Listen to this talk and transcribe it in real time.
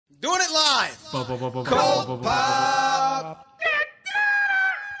Doing it live. Cold Pop.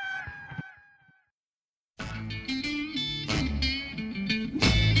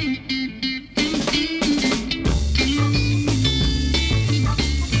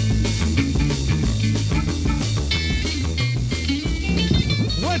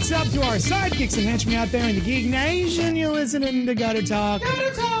 What's up to our sidekicks and henchmen out there in the Geek Nation? You're listening to Gutter Talk.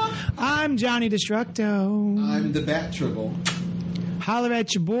 Gutter Talk. I'm Johnny Destructo. I'm the Bat Tribble. Holler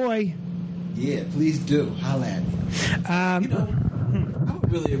at your boy. Yeah, please do. Holler at me. I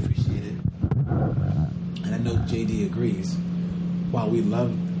would really appreciate it. And I know JD agrees. While we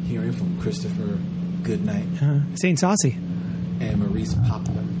love hearing from Christopher Goodnight, Saint Saucy, and Maurice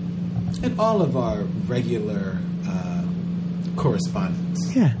Poplar, and all of our regular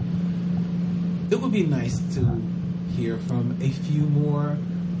correspondents. Yeah. It would be nice to hear from a few more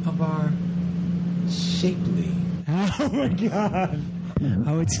of our shapely. Oh my God.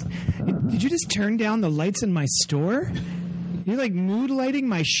 Oh, did you just turn down the lights in my store? You're like mood lighting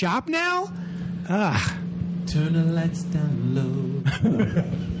my shop now? Ugh. Turn the lights down low.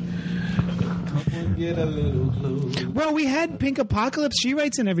 Come and get a little close. Well, we had Pink Apocalypse. She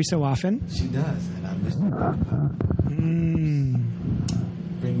writes in every so often. She does, and I miss the Pink Apocalypse.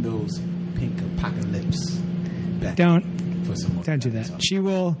 Bring those Pink Apocalypse back. Don't For some more do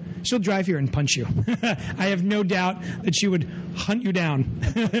that. She'll drive here and punch you. I have no doubt that she would hunt you down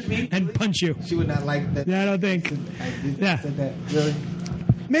and punch you. She would not like that. Yeah, I don't think. Yeah. Said that. Really?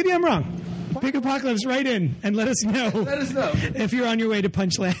 Maybe I'm wrong. Pink Apocalypse, write in and let us know. Let us know. If you're on your way to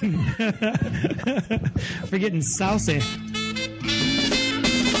Punchland. For getting saucy.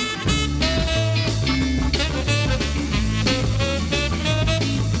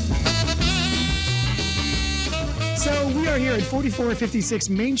 So we are here at 4456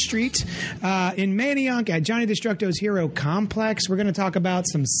 Main Street in Manayunk at Johnny Destructo's Hero Complex. We're going to talk about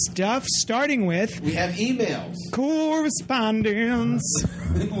some stuff, starting with... We have emails. Correspondence.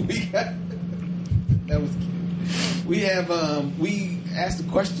 That was cute. We have we asked a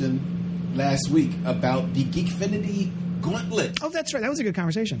question last week about the Geekfinity Gauntlet. Oh, that's right. That was a good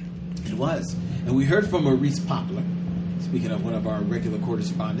conversation. It was. And we heard from Maurice Poplar, speaking of one of our regular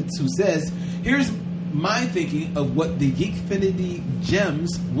correspondents, who says, here's my thinking of what the Geekfinity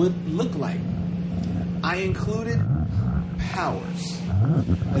gems would look like. I included powers.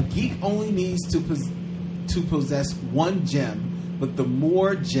 A geek only needs to possess one gem, but the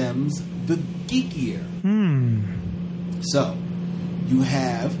more gems, the geekier. So, you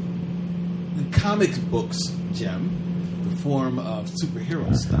have the comic books gem, the form of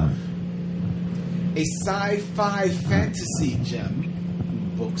superhero stuff. A sci-fi fantasy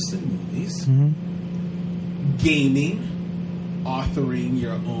gem, books and movies. Gaming, authoring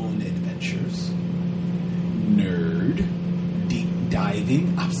your own adventures. Nerd, deep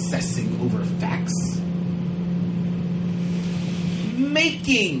diving, obsessing over facts.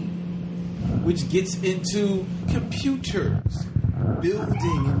 Making, which gets into computers,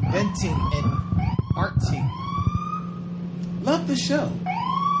 building, inventing, and arting. Love the show.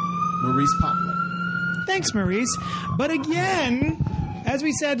 Maurice Poplar. Thanks, Maurice. But again, as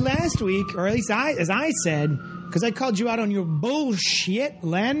we said last week, or at least as I said, because I called you out on your bullshit,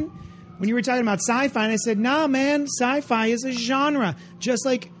 Len, when you were talking about sci-fi, and I said, nah, man, sci-fi is a genre, just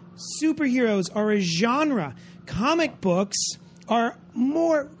like superheroes are a genre. Comic books are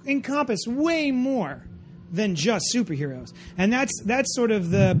encompass way more than just superheroes. And that's sort of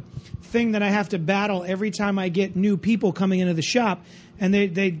the thing that I have to battle every time I get new people coming into the shop, and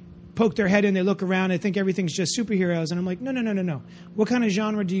they poke their head in, they look around, they think everything's just superheroes, and I'm like, no. What kind of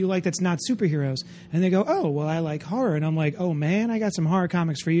genre do you like that's not superheroes? And they go, oh, well, I like horror. And I'm like, oh, man, I got some horror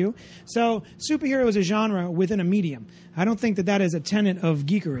comics for you. So superhero is a genre within a medium. I don't think that is a tenet of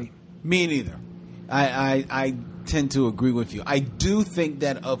geekery. Me neither. I tend to agree with you. I do think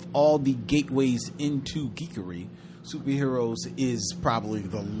that of all the gateways into geekery, superheroes is probably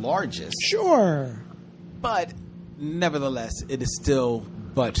the largest. Sure. But nevertheless, it is still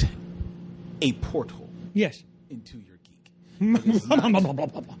but a portal. Yes. Into your geek.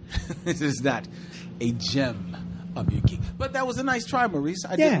 It is not a gem of your geek. But that was a nice try, Maurice.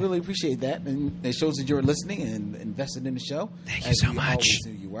 I did really appreciate that. And it shows that you're listening and invested in the show. Thank you so much. Always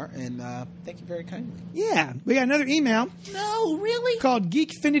knew you were. And thank you very kindly. Yeah. We got another email. No, really? Called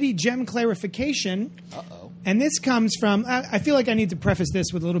Geekfinity Gem Clarification. Uh-oh. And this comes from, I feel like I need to preface this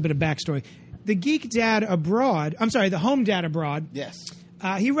with a little bit of backstory. The Home Dad Abroad. Yes.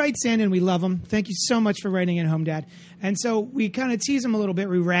 He writes in, and we love him. Thank you so much for writing in, Home Dad. And so we kind of tease him a little bit.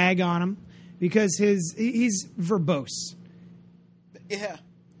 We rag on him because he's verbose. Yeah.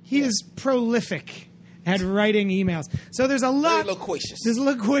 He is prolific. at writing emails. So there's a lot. Very loquacious.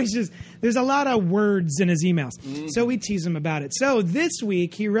 There's a lot of words in his emails. So we tease him about it. So this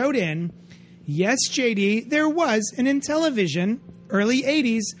week he wrote in, yes, JD, there was an Intellivision early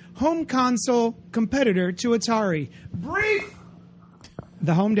 80s home console competitor to Atari. Brief!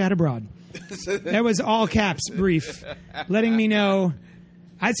 The Home Dad Abroad. That was all caps, brief. Letting me know.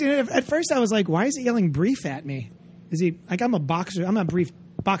 At first I was like, why is he yelling brief at me? Is he like, I'm a boxer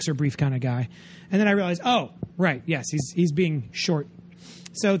brief kind of guy. And then I realized, oh, right, yes, he's being short.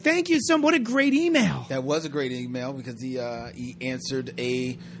 So thank you what a great email. That was a great email because he answered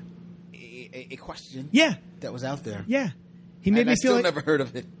a question. Yeah. That was out there. Yeah. He made me feel like never heard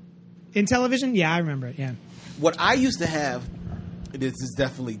of it. Intellivision? Yeah, I remember it. Yeah. What I used to have, this is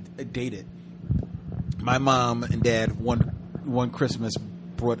definitely dated. My mom and dad one Christmas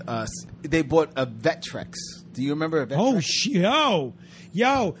brought a Vectrex. Do you remember a Vectrex? Oh, yo.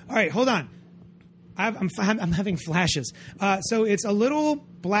 All right, hold on. I'm having flashes. So it's a little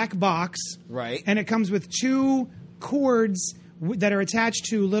black box. Right. And it comes with two cords that are attached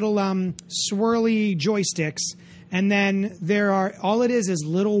to little swirly joysticks. And then all it is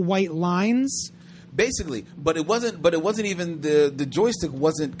little white lines. Basically, but it wasn't even the joystick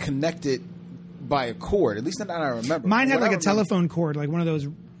wasn't connected by a cord. At least not that I remember. Mine had like a telephone cord, like one of those.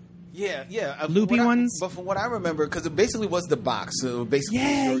 Yeah, loopy ones. But from what I remember, because it basically was the box, so basically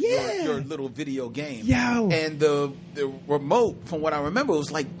your little video game. Yo. And the remote, from what I remember,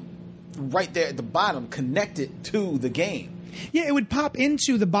 was like right there at the bottom, connected to the game. Yeah, it would pop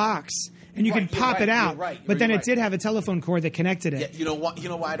into the box. And you could pop it out, but then it did have a telephone cord that connected it. Yeah, you know what? You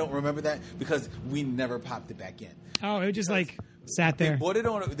know why I don't remember that? Because we never popped it back in. Oh, it just sat there.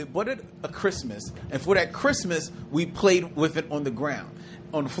 They bought it a Christmas, and for that Christmas, we played with it on the ground,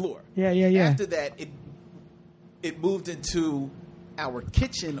 on the floor. Yeah. After that, it moved into our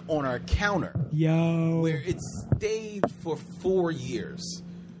kitchen on our counter. Yo. Where it stayed for 4 years.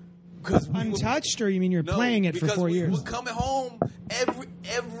 Untouched, or you mean you're playing it for 4 years? Because we would come home,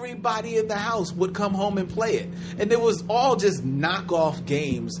 everybody in the house would come home and play it. And it was all just knockoff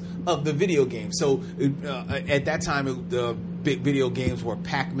games of the video game. So at that time, the big video games were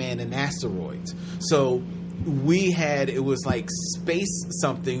Pac-Man and Asteroids. So it was like Space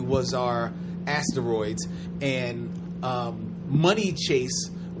something was our Asteroids, and Money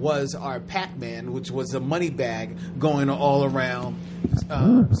Chase was our Pac-Man, which was a money bag going all around,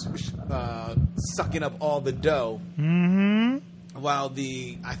 sucking up all the dough. Mm-hmm. While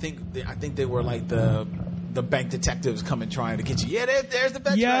I think they were like the bank detectives coming trying to get you. Yeah, there's the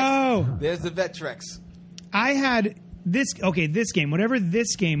Vectrex. Yo, there's the Vectrex. I had this game, whatever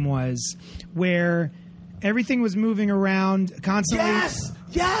this game was, where everything was moving around constantly.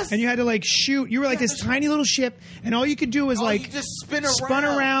 Yes. And you had to shoot. You were like this tiny little ship, and all you could do was you just spun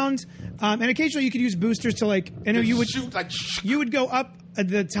around. And occasionally you could use boosters to you would shoot you would go up at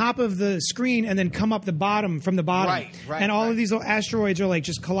the top of the screen and then come up from the bottom. Right. And all of these little asteroids are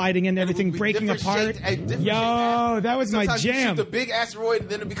just colliding into everything, breaking apart. Yo, that was my jam. You shoot the big asteroid and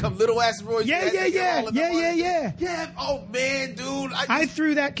then it become little asteroids. Yeah. Yeah. Oh man, dude. I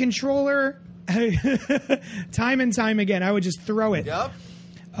threw that controller time and time again. I would just throw it. Yep.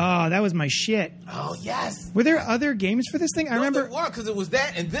 Oh, that was my shit. Oh, yes. Were there other games for this thing? I remember. There were, because it was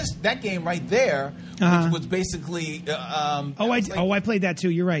that and that game right there, which was basically. I played that too.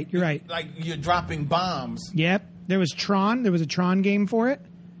 You're right. Like you're dropping bombs. Yep. There was Tron. There was a Tron game for it.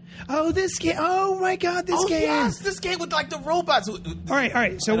 Oh, this game. Oh my God, this game. Yes, this game with the robots. All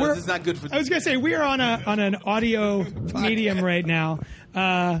right. So this is not good for. I was gonna say we're on an audio medium right now,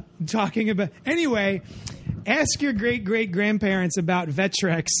 talking about. Anyway. Ask your great-great-grandparents about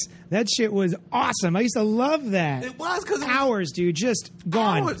Vectrex. That shit was awesome. I used to love that. It was because hours, dude, just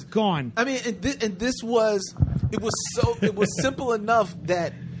gone, hours. Gone. I mean, and this was simple enough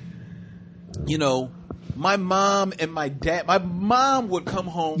that my mom and my dad. My mom would come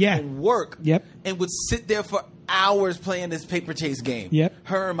home from work, and would sit there for hours playing this paper chase game. Yep.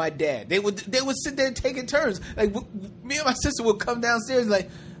 Her and my dad. They would sit there taking turns. Like me and my sister would come downstairs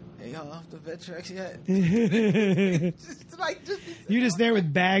y'all off the Vectrex yet? You're just there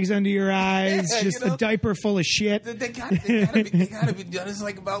with bags under your eyes, just a diaper full of shit. They gotta be done. It's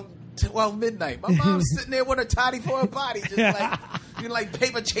about 12 midnight. My mom's sitting there with a toddy for her body, just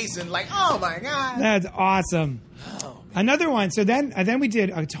paper chasing. Oh my God, that's awesome. Oh, another one. So then we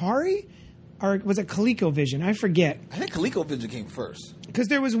did Atari, or was it ColecoVision? I forget. I think ColecoVision came first because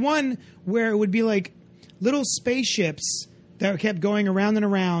there was one where it would be little spaceships that kept going around and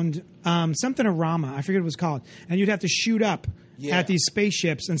around, something Arama, I forget what it was called. And you'd have to shoot up at these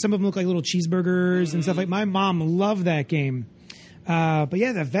spaceships, and some of them look like little cheeseburgers and stuff like. My mom loved that game. But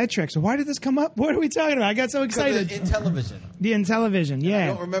yeah, the Vectrex. Why did this come up? What are we talking about? I got so excited. In television. The Intellivision, yeah. I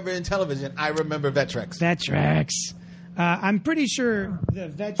don't remember Intellivision. I remember Vectrex. Vectrex. I'm pretty sure the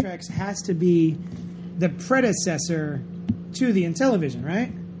Vectrex has to be the predecessor to the Intellivision,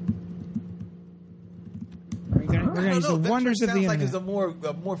 right? We're going to use the wonders of the internet. Sounds like it's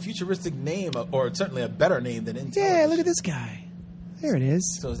a more futuristic name, or certainly a better name than Intellivision. Yeah, look at this guy. There it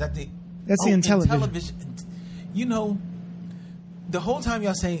is. So is that the... That's the Intellivision. Intellivision. You know, the whole time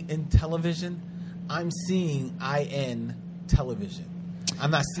y'all saying Intellivision, I'm seeing IN television.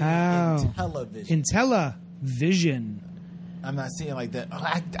 I'm not seeing Intellivision. Intellivision. I'm not seeing like that.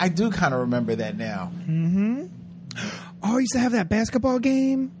 Oh, I do kind of remember that now. Mm-hmm. Oh, I used to have that basketball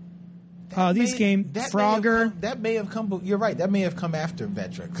game. Frogger. That may have come. You're right. That may have come after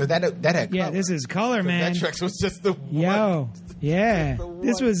Vectrex because that had color. Yeah, this is color, man. Vectrex was just the one. Yo, yeah,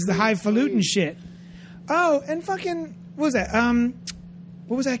 this was the highfalutin shit. Oh, and fucking what was that?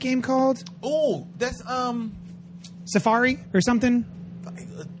 What was that game called? Oh, that's Safari or something.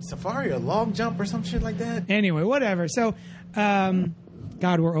 Safari or Long Jump or some shit like that. Anyway, whatever. So,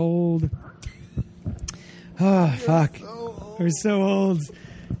 God, we're old. Oh, fuck. We're so old.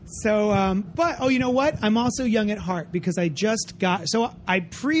 So, but, you know what? I'm also young at heart because I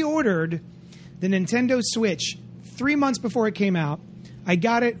pre-ordered the Nintendo Switch 3 months before it came out. I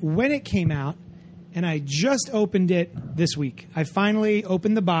got it when it came out, and I just opened it this week. I finally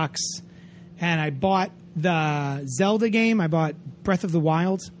opened the box, and I bought the Zelda game. I bought Breath of the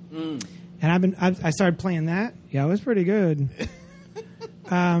Wild, and I started playing that. Yeah, it was pretty good.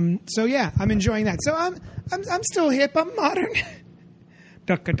 So yeah, I'm enjoying that. So I'm still hip. I'm modern.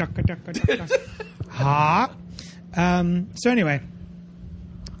 Ducka, ducka, ducka, ducka. Ha. So anyway,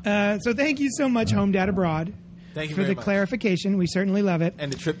 so thank you so much, Home Dad Abroad. Thank you for the much. Clarification. We certainly love it.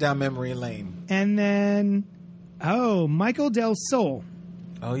 And the trip down memory lane. And then, Michael Del Sol.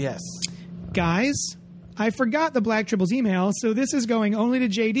 Oh, yes. Guys, I forgot the Black Tribbles email, so this is going only to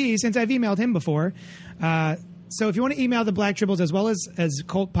JD since I've emailed him before. So if you want to email the Black Tribbles as well as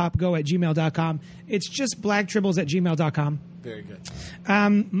cultpopgo@gmail.com, it's just blacktribbles@gmail.com. Very good.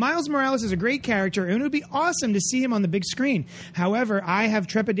 Miles Morales is a great character, and it would be awesome to see him on the big screen. However, I have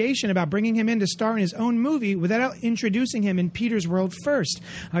trepidation about bringing him in to star in his own movie without introducing him in Peter's world first.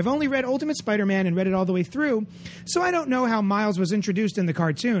 I've only read Ultimate Spider-Man and read it all the way through, so I don't know how Miles was introduced in the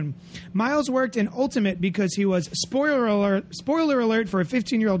cartoon. Miles worked in Ultimate because he was, spoiler alert for a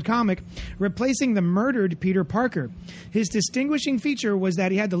 15-year-old comic, replacing the murdered Peter Parker. His distinguishing feature was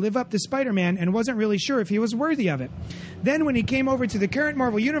that he had to live up to Spider-Man and wasn't really sure if he was worthy of it. Then when he came over to the current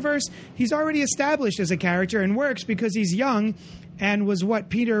Marvel Universe, he's already established as a character and works because he's young and was what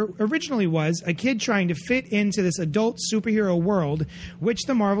Peter originally was, a kid trying to fit into this adult superhero world, which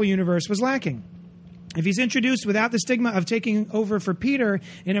the Marvel Universe was lacking. If he's introduced without the stigma of taking over for Peter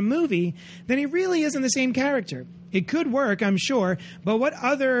in a movie, then he really isn't the same character. It could work, I'm sure, but what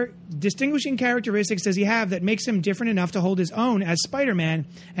other distinguishing characteristics does he have that makes him different enough to hold his own as Spider-Man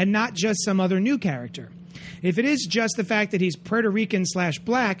and not just some other new character? If it is just the fact that he's Puerto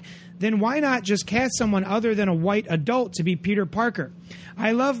Rican/black, then why not just cast someone other than a white adult to be Peter Parker?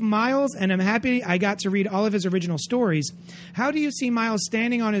 I love Miles, and I'm happy I got to read all of his original stories. How do you see Miles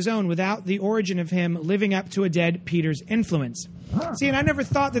standing on his own without the origin of him living up to a dead Peter's influence? See, and I never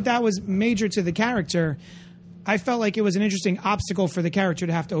thought that was major to the character. I felt like it was an interesting obstacle for the character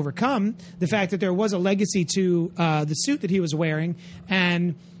to have to overcome, the fact that there was a legacy to the suit that he was wearing,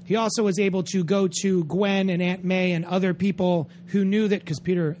 and he also was able to go to Gwen and Aunt May and other people who knew that, because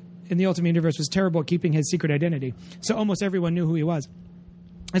Peter in the Ultimate Universe was terrible at keeping his secret identity. So almost everyone knew who he was.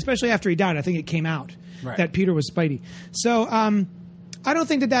 Especially after he died, I think it came out that Peter was Spidey. So I don't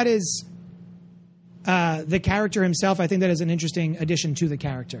think that is the character himself. I think that is an interesting addition to the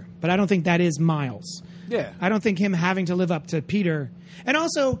character. But I don't think that is Miles. Yeah. I don't think him having to live up to Peter. And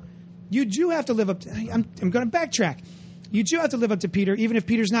also, you do have to live up to... I'm going to backtrack. You do have to live up to Peter, even if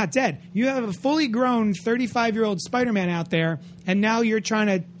Peter's not dead. You have a fully grown 35-year-old Spider-Man out there, and now you're trying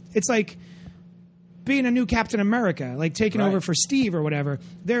to... It's like being a new Captain America, like taking over for Steve or whatever.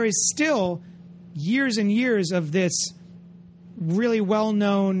 There is still years and years of this really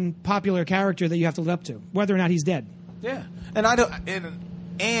well-known, popular character that you have to live up to, whether or not he's dead. Yeah. And I don't...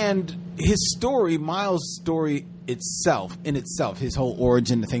 And his story, Miles' story itself, his whole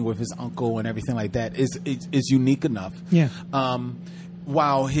origin, the thing with his uncle and everything like that, is unique enough. Yeah.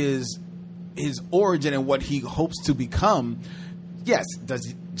 While his origin and what he hopes to become, yes, does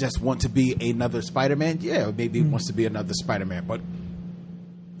he just want to be another Spider-Man? Yeah, maybe he wants to be another Spider-Man. But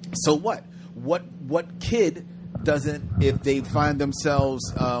so what? What kid doesn't, if they find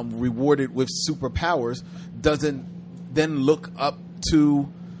themselves rewarded with superpowers, doesn't then look up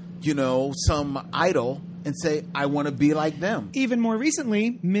to, some idol and say, I want to be like them. Even more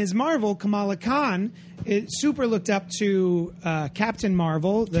recently, Ms. Marvel, Kamala Khan, super looked up to Captain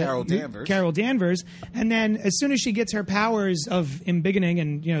Marvel, Carol Danvers, and then as soon as she gets her powers of embiggening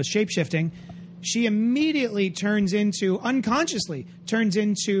and shape-shifting, she immediately unconsciously turns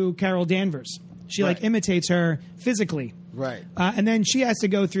into Carol Danvers. She imitates her physically. Right. And then she has to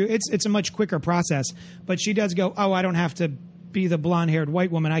go through, it's a much quicker process, but she does go, I don't have to be the blonde-haired white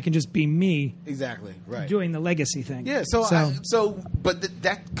woman. I can just be me. Exactly. Right. Doing the legacy thing. Yeah. But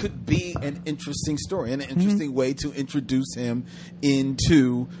that could be an interesting story and an interesting way to introduce him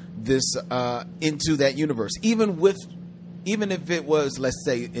into this, into that universe. Even if it was, let's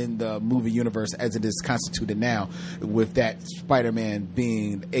say, in the movie universe as it is constituted now, with that Spider-Man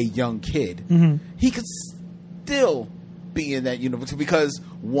being a young kid, he could still be in that universe because,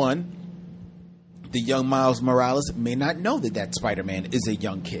 one, the young Miles Morales may not know that Spider-Man is a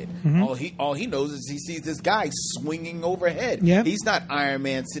young kid. All he knows is he sees this guy swinging overhead. Yep. He's not Iron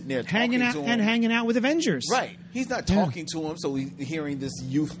Man sitting there hanging out with Avengers. Right. He's not talking to him, so he's hearing this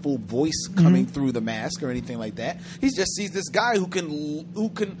youthful voice coming through the mask or anything like that. He just sees this guy who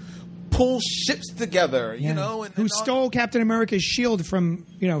can pull ships together, and who stole Captain America's shield from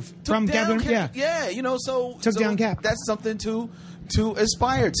Captain. Took down Cap. That's something to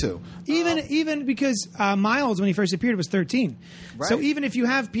aspire to. Even because Miles, when he first appeared, was 13. Right. So even if you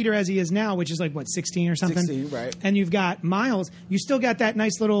have Peter as he is now, which is 16 or something, 16, right? And you've got Miles, you still got that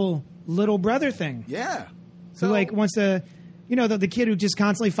nice little brother thing. Yeah. So wants to, the kid who just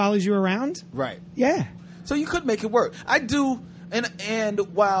constantly follows you around. Right. Yeah. So you could make it work. I do, and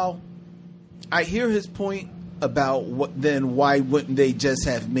while I hear his point about why wouldn't they just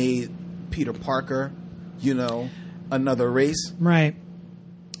have made Peter Parker, another race? Right.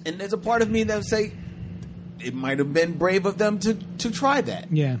 And there's a part of me that would say it might have been brave of them to try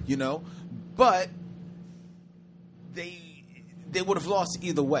that. Yeah. But they would have lost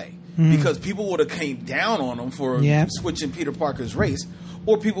either way because people would have came down on them for switching Peter Parker's race,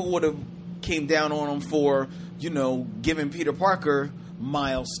 or people would have came down on them for giving Peter Parker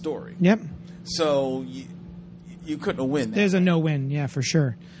Miles' story. Yep. So you couldn't win that. There's a no-win, yeah, for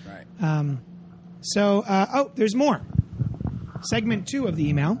sure. Right. There's more. Segment 2 of the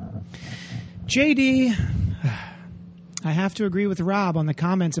email. JD, I have to agree with Rob on the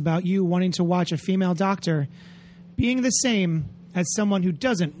comments about you wanting to watch a female Doctor being the same as someone who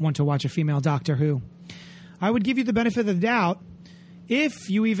doesn't want to watch a female Doctor Who. I would give you the benefit of the doubt if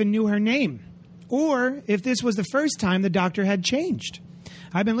you even knew her name, or if this was the first time the Doctor had changed.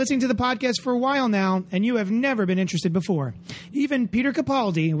 I've been listening to the podcast for a while now, and you have never been interested before. Even Peter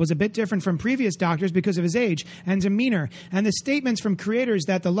Capaldi was a bit different from previous Doctors because of his age and demeanor, and the statements from creators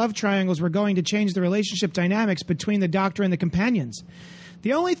that the love triangles were going to change the relationship dynamics between the Doctor and the companions.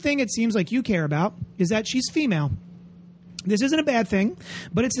 The only thing it seems like you care about is that she's female. This isn't a bad thing,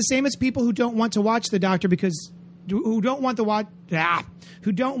 but it's the same as people who don't want to watch the Doctor who don't want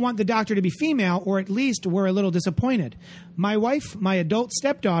the Doctor to be female, or at least were a little disappointed. My wife, my adult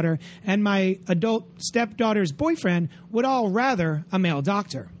stepdaughter, and my adult stepdaughter's boyfriend would all rather a male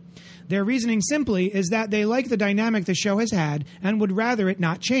Doctor. Their reasoning simply is that they like the dynamic the show has had and would rather it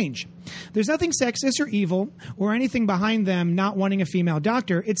not change. There's nothing sexist or evil or anything behind them not wanting a female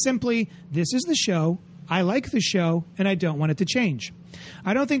Doctor. It's simply, this is the show, I like the show, and I don't want it to change.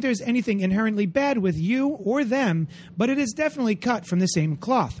 I don't think there's anything inherently bad with you or them, but it is definitely cut from the same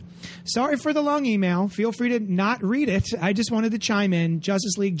cloth. Sorry for the long email. Feel free to not read it. I just wanted to chime in.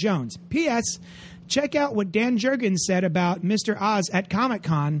 Justice League Jones. P.S. Check out what Dan Jurgens said about Mr. Oz at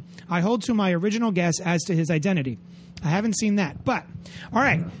Comic-Con. I hold to my original guess as to his identity. I haven't seen that. But, all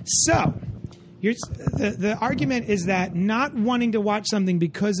right. So, the argument is that not wanting to watch something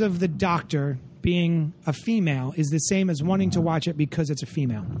because of the Doctor being a female is the same as wanting to watch it because it's a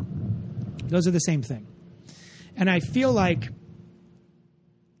female. Those are the same thing. And I feel like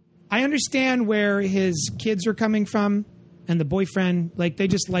I understand where his kids are coming from and the boyfriend, they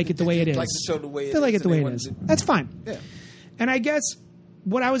just like it the way it is. Like the show the way it is. They like it the way it is. That's fine. Yeah. And I guess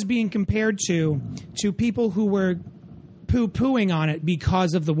what I was being compared to people who were poo-pooing on it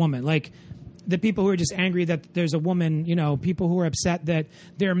because of the woman. The people who are just angry that there's a woman, people who are upset that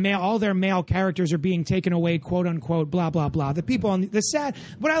all their male characters are being taken away, quote unquote, blah, blah, blah. The people on the sad,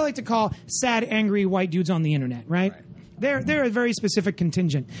 what I like to call sad, angry white dudes on the internet, right? They're a very specific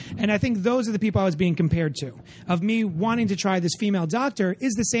contingent. And I think those are the people I was being compared to. Of me wanting to try this female Doctor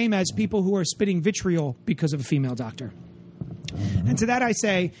is the same as people who are spitting vitriol because of a female Doctor. And to that I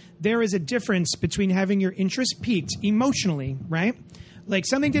say, there is a difference between having your interest piqued emotionally, right?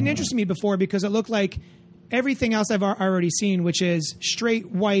 Something didn't interest me before because it looked like everything else I've already seen, which is straight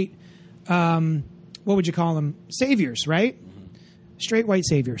white, what would you call them? Saviors, right? Straight white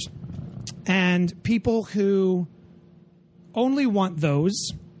saviors. And people who only want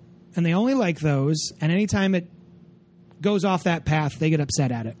those, and they only like those, and anytime it goes off that path, they get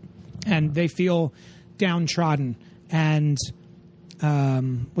upset at it. And they feel downtrodden. And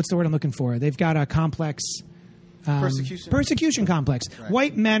what's the word I'm looking for? They've got a complex... persecution complex. Right.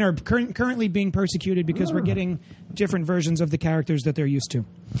 White men are currently being persecuted because we're getting different versions of the characters that they're used to.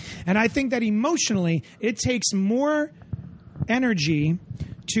 And I think that emotionally, it takes more energy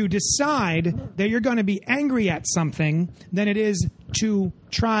to decide that you're going to be angry at something than it is to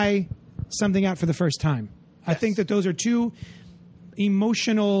try something out for the first time. Yes. I think that those are two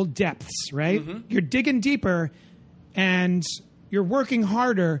emotional depths, right? Mm-hmm. You're digging deeper and you're working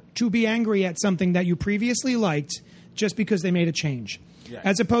harder to be angry at something that you previously liked just because they made a change. Yeah.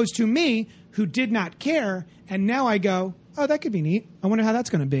 As opposed to me, who did not care, and now I go, oh, that could be neat. I wonder how that's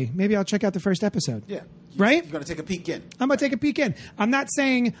going to be. Maybe I'll check out the first episode. Yeah. Right? You're going to take a peek in. I'm going to take a peek in. I'm not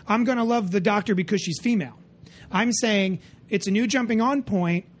saying I'm going to love the Doctor because she's female. I'm saying it's a new jumping on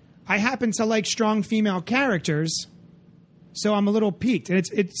point. I happen to like strong female characters, so I'm a little piqued. And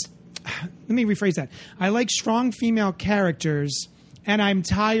it's let me rephrase that. I like strong female characters, and I'm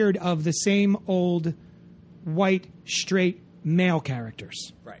tired of the same old white, straight male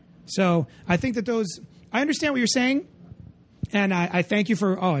characters. Right. So I think that I understand what you're saying, and I thank you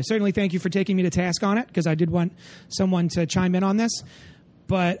I certainly thank you for taking me to task on it, because I did want someone to chime in on this.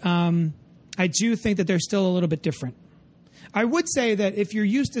 But I do think that they're still a little bit different. I would say that if you're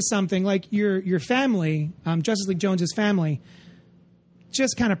used to something like your family, Justice League Jones's family,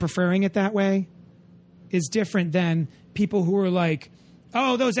 just kind of preferring it that way is different than people who are like,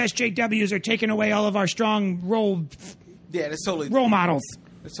 oh, those SJWs are taking away all of our strong role models.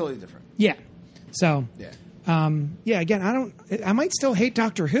 It's totally different. Yeah. So, again, I might still hate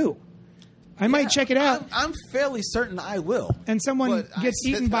Doctor Who. I might check it out. I'm fairly certain I will. And someone gets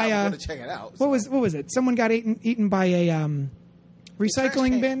eaten by a... I'm going to check it out. So. What was it? Someone got eaten by a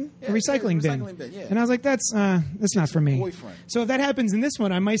recycling bin? Yeah, a recycling bin. Yeah. And I was like, that's not for me. Boyfriend. So if that happens in this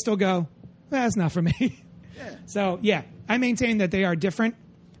one, I might still go, that's not for me. Yeah. So, I maintain that they are different,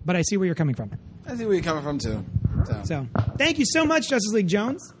 but I see where you're coming from. I see where you're coming from, too. So thank you so much, Justice League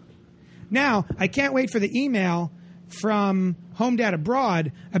Jones. Now, I can't wait for the email from Home Dad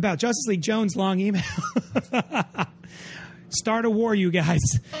Abroad about Justice League Jones' long email. Start a war, you guys.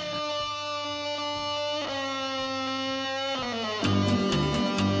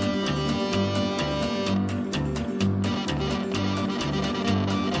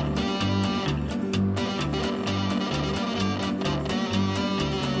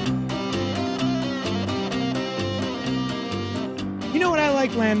 You know what I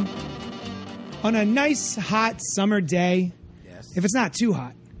like, Len? On a nice, hot summer day, if it's not too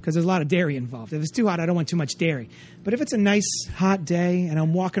hot, because there's a lot of dairy involved. If it's too hot, I don't want too much dairy. But if it's a nice, hot day and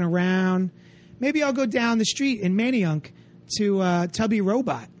I'm walking around, maybe I'll go down the street in Manayunk to Tubby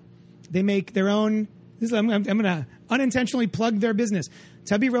Robot. They make their own... I'm going to unintentionally plug their business.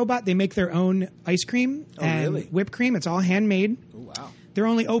 Tubby Robot, they make their own ice cream and whipped cream. It's all handmade. Oh, wow. They're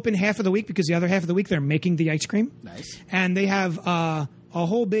only open half of the week because the other half of the week they're making the ice cream. Nice. And they have... a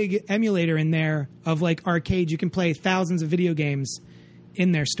whole big emulator in there of like arcades. You can play thousands of video games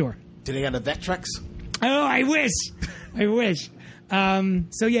in their store. Do they got a Vectrex? Oh, I wish. I wish.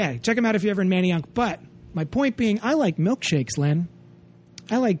 So yeah, check them out if you're ever in Manayunk. But my point being, I like milkshakes, Len.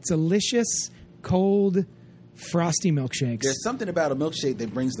 I like delicious, cold, frosty milkshakes. There's something about a milkshake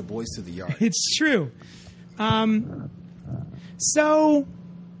that brings the boys to the yard. It's true. So...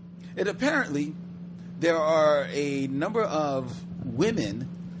 And apparently, there are a number of women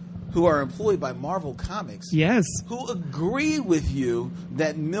who are employed by Marvel Comics, yes, who agree with you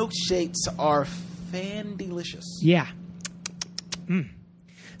that milkshakes are fan-delicious. Yeah.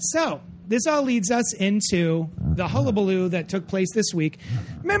 So this all leads us into the hullabaloo that took place this week.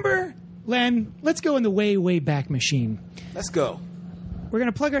 Remember, Len, let's go in the way, way back machine. Let's go. We're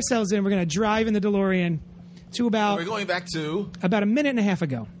going to plug ourselves in. We're going to drive in the DeLorean to about... We're going back to... About a minute and a half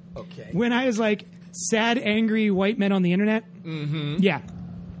ago. Okay. When I was like... sad, angry white men on the internet. Mm-hmm. Yeah.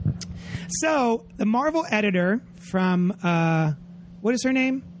 So the Marvel editor from what is her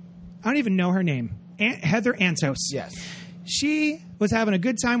name? I don't even know her name. Heather Antos. Yes. She was having a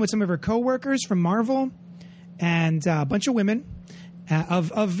good time with some of her coworkers from Marvel and a bunch of women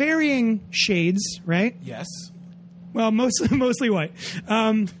of varying shades, right? Yes. Well, mostly white.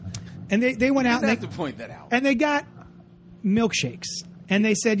 And they went out. You have to point that out. And they got milkshakes. And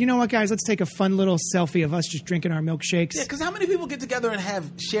they said, you know what, guys, let's take a fun little selfie of us just drinking our milkshakes. Yeah, because how many people get together and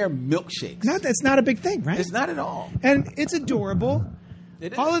share milkshakes? That's not a big thing, right? It's not at all. And it's adorable.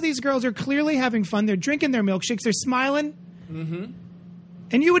 It is. All of these girls are clearly having fun. They're drinking their milkshakes. They're smiling. Mm-hmm.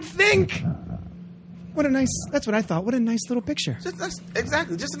 And you would think, that's what I thought. What a nice little picture.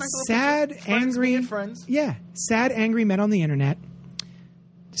 Exactly. Just a nice little sad, picture. Friends angry. being friends. Yeah. Sad, angry men on the internet.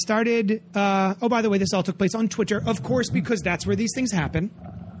 Started, by the way, this all took place on Twitter, of course, because that's where these things happen.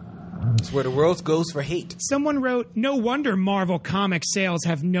 It's where the world goes for hate. Someone wrote, no wonder Marvel comic sales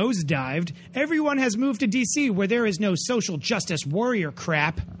have nosedived. Everyone has moved to DC where there is no social justice warrior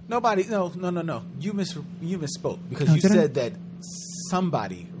crap. Nobody, no. You misspoke because Oh, you did I? said that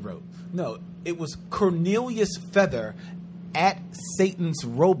somebody wrote. No, it was Cornelius Feather at Satan's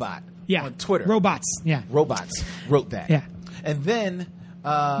Robot on Twitter. Robots, yeah. Robots wrote that. Yeah. And then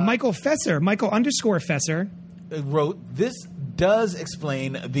Michael _Fesser wrote, this does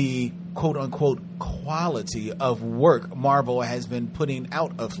explain the quote-unquote quality of work Marvel has been putting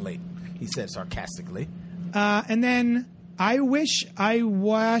out of late, he said sarcastically. And then, I wish I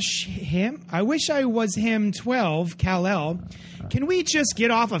was him 12, Kal-El. Can we just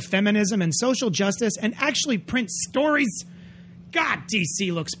get off of feminism and social justice and actually print stories? God,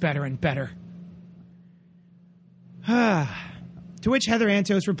 DC looks better and better. To which Heather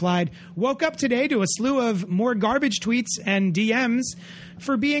Antos replied, woke up today to a slew of more garbage tweets and DMs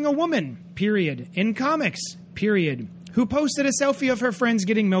for being a woman, period. In comics, period. Who posted a selfie of her friends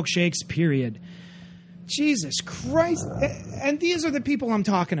getting milkshakes, period. Jesus Christ. And these are the people I'm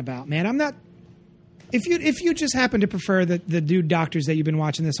talking about, man. I'm not... If you just happen to prefer the dude doctors that you've been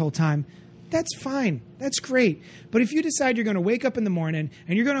watching this whole time, that's fine. That's great. But if you decide you're going to wake up in the morning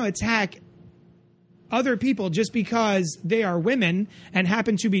and you're going to attack other people just because they are women and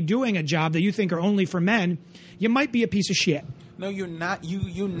happen to be doing a job that you think are only for men, you might be a piece of shit. No, you're not.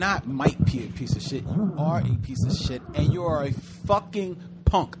 You not might be a piece of shit. You are a piece of shit, and you are a fucking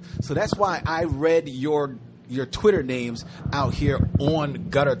punk. So that's why I read your Twitter names out here on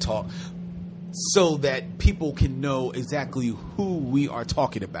Gutter Talk, so that people can know exactly who we are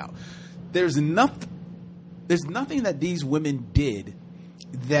talking about. There's nothing that these women did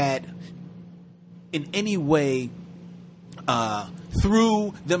that in any way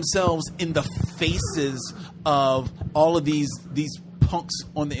threw themselves in the faces of all of these punks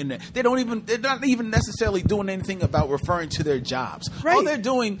on the internet. They're not even necessarily doing anything about referring to their jobs. Right. All they're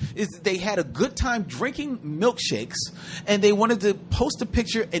doing is they had a good time drinking milkshakes, and they wanted to post a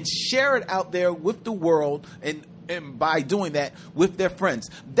picture and share it out there with the world, and by doing that with their friends.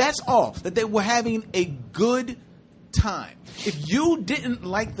 That's all. That they were having a good time. If you didn't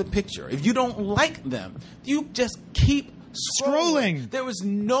like the picture, if you don't like them, you just keep scrolling. There was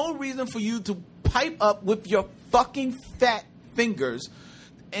no reason for you to pipe up with your fucking fat fingers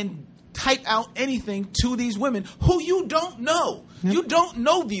and type out anything to these women who you don't know. Yep. You don't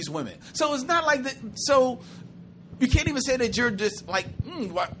know these women. So it's not like that. So you can't even say that you're just like,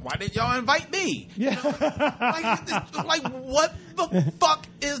 why did y'all invite me? Yeah. Like what the fuck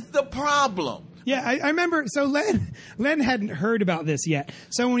is the problem? Yeah, I remember. So Len hadn't heard about this yet.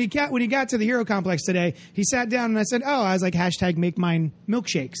 So when he got to the Hero Complex today, he sat down and I said, I was like, hashtag make mine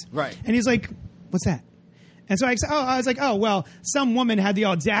milkshakes. Right. And he's like, what's that? And so I was like, well, some woman had the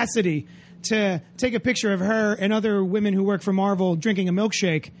audacity to take a picture of her and other women who work for Marvel drinking a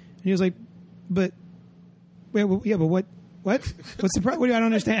milkshake. And he was like, but what? What's the problem? I don't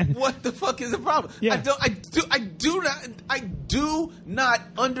understand. What the fuck is the problem? Yeah. I do not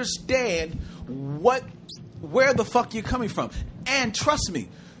understand where the fuck you're coming from. And trust me,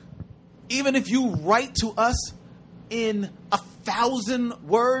 even if you write to us in 1,000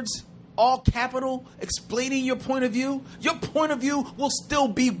 words, all capital, explaining your point of view will still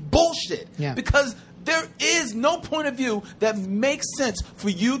be bullshit. Yeah. Because there is no point of view that makes sense for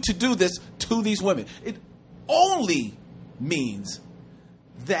you to do this to these women. It only means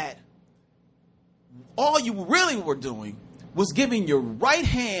that all you really were doing was giving your right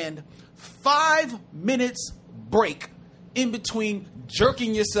hand 5 minutes break in between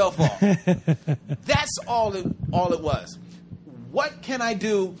jerking yourself off. That's all it was. What can I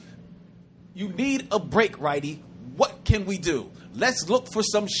do? You need a break, righty. What can we do? Let's look for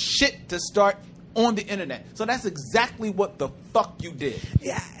some shit to start on the internet. So that's exactly what the fuck you did.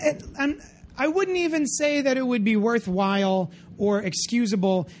 Yeah, and I wouldn't even say that it would be worthwhile or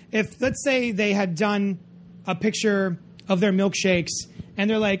excusable if, let's say, they had done a picture of their milkshakes and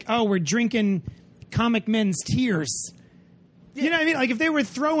they're like, we're drinking comic men's tears. Yeah. You know what I mean? Like if they were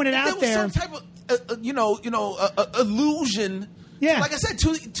throwing it out there. Some type of illusion. Yeah. Like I said,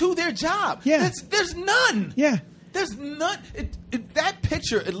 to their job. Yeah. There's none. Yeah. There's not that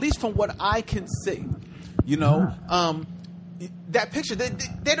picture, at least from what I can see. You know, that picture,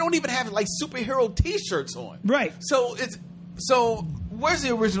 they don't even have like superhero T-shirts on. Right. So where's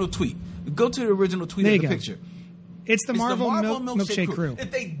the original tweet? Go to the original tweet of the picture. It's the Marvel Milkshake crew.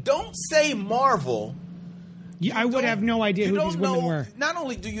 If they don't say Marvel, I would have no idea who these women were. Not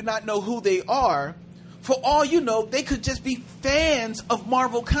only do you not know who they are, for all you know, they could just be fans of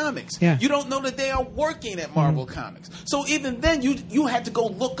Marvel Comics. Yeah. You don't know that they are working at Marvel Comics. So even then, you had to go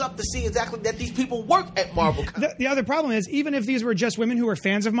look up to see exactly that these people work at Marvel Comics. The other problem is, even if these were just women who were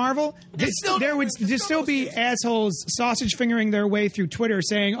fans of Marvel, there would still be assholes sausage fingering their way through Twitter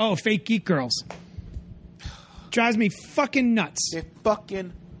saying, "Oh, fake geek girls." Drives me fucking nuts. They're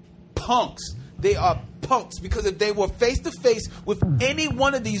fucking punks. They are punks, because if they were face to face with any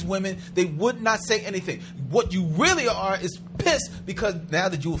one of these women, they would not say anything. What you really are is pissed because now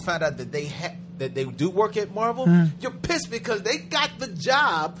that you found out that they do work at Marvel, you're pissed because they got the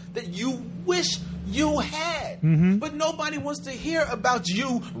job that you wish you had. But nobody wants to hear about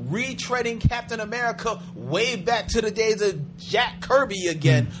you retreading Captain America way back to the days of Jack Kirby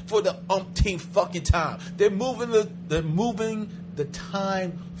again for the umpteenth fucking time. They're moving the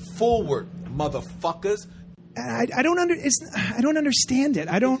time forward, motherfuckers. I don't understand it.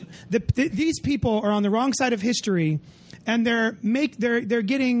 These people are on the wrong side of history, and they're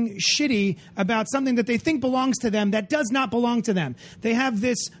getting shitty about something that they think belongs to them that does not belong to them. They have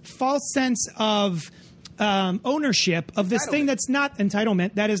this false sense of ownership of this thing that's not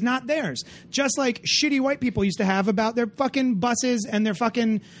entitlement, that is not theirs. Just like shitty white people used to have about their fucking buses and their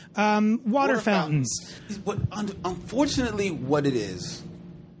fucking water fountains. But unfortunately, what it is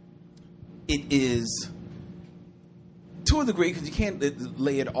to a degree, because you can't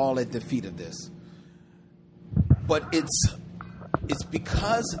lay it all at the feet of this, but it's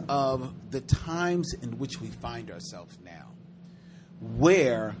because of the times in which we find ourselves now,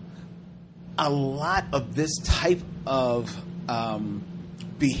 where a lot of this type of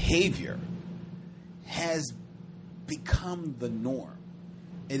behavior has become the norm.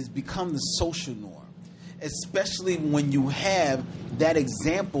 It has become the social norm, especially when you have that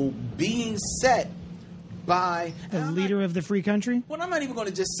example being set by the leader of the free country. Well, I'm not even going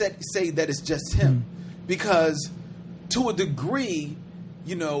to just say that it's just him, because to a degree,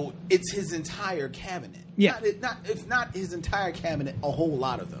 you know, it's his entire cabinet. Yeah. If not his entire cabinet, a whole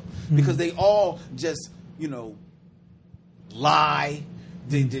lot of them, because they all just, you know, lie.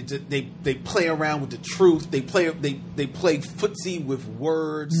 They play around with the truth. They play footsie with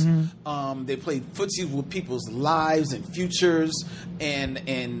words. They play footsie with people's lives and futures, and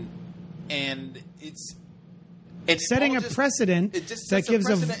it's setting a precedent that gives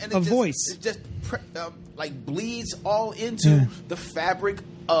a voice. It just like bleeds all into the fabric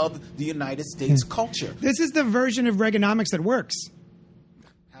of the United States culture. This is the version of Reaganomics that works.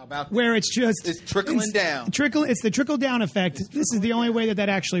 How about that? Where it's trickling down. It's the trickle down effect. This is the only way that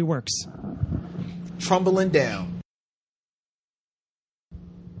actually works. Trumbling down.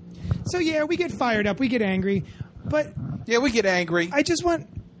 So yeah, we get fired up, we get angry, but we get angry. I just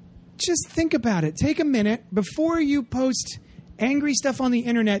think about it. Take a minute before you post angry stuff on the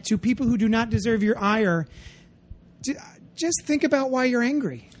internet to people who do not deserve your ire. Just think about why you're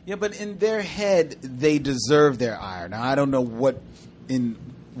angry. Yeah, but in their head, they deserve their ire. Now, I don't know what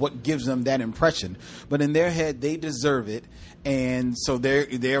gives them that impression, but in their head, they deserve it, and so they're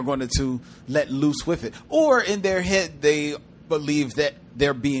going to let loose with it. Or in their head, they believe that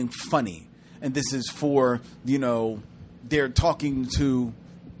they're being funny, and this is for, you know, they're talking to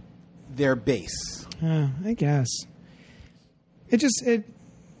their base. I guess. It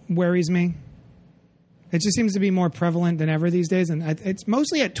worries me. It just seems to be more prevalent than ever these days, and it's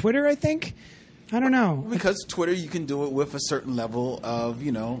mostly at Twitter, I think. I don't know. Because Twitter, you can do it with a certain level of,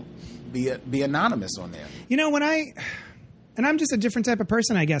 you know, be anonymous on there. You know, and I'm just a different type of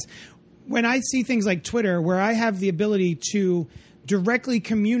person, I guess. When I see things like Twitter, where I have the ability to directly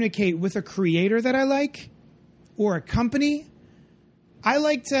communicate with a creator that I like or a company, I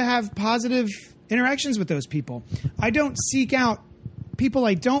like to have positive interactions with those people. I don't seek out people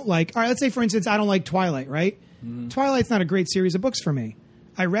I don't like. All right, let's say, for instance, I don't like Twilight, right? Twilight's not a great series of books for me.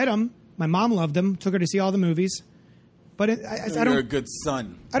 I read them. My mom loved them. Took her to see all the movies. But I don't. You're a good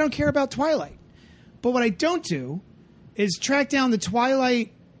son. I don't care about Twilight. But what I don't do is track down the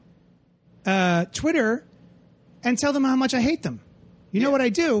Twilight Twitter and tell them how much I hate them. You know what I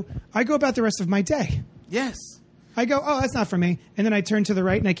do? I go about the rest of my day. Yes. I go, oh, that's not for me. And then I turn to the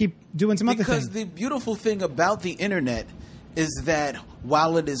right and I keep doing some other things. Because the beautiful thing about the internet is that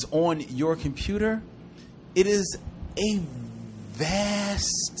while it is on your computer, it is a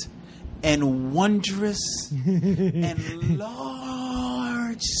vast and wondrous and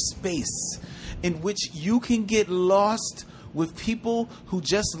large space in which you can get lost with people who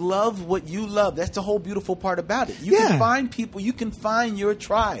just love what you love. That's the whole beautiful part about it. You can find people, you can find your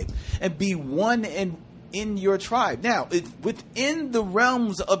tribe and be one in your tribe. Now, within the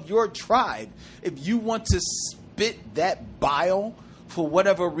realms of your tribe, if you want to spit that bile for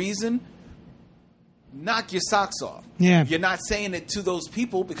whatever reason, knock your socks off. Yeah. You're not saying it to those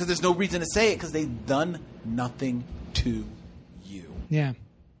people because there's no reason to say it because they've done nothing to you. Yeah.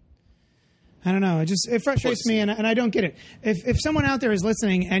 I don't know. It frustrates me, and I don't get it. If someone out there is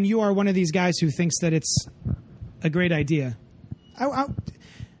listening and you are one of these guys who thinks that it's a great idea,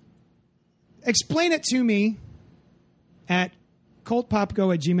 explain it to me at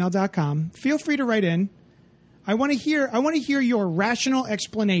cultpopgo@gmail.com. Feel free to write in. I want to hear your rational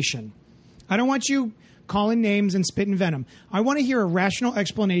explanation. I don't want you calling names and spitting venom. I want to hear a rational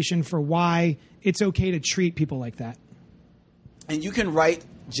explanation for why it's okay to treat people like that. And you can write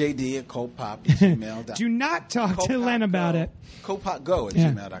JD at cultpop@gmail.com. Do not talk to Len about it.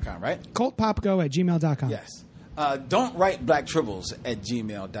 Cultpopgo@gmail.com, right? Cultpopgo@gmail.com. Yes. Don't write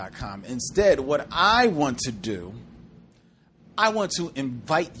blacktribbles@gmail.com. Instead, what I want to do, I want to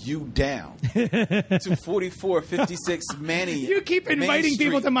invite you down to 4456 Manny. You keep inviting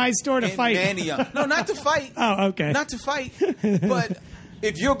people to my store to fight. No, not to fight. Oh, okay. Not to fight. But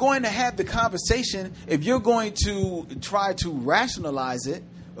if you're going to have the conversation, if you're going to try to rationalize it,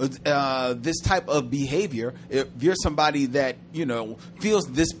 this type of behavior, if you're somebody that, feels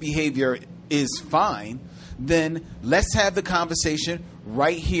this behavior is fine, then let's have the conversation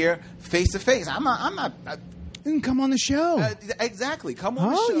right here, face to face. I'm not. And come on the show. Exactly. Come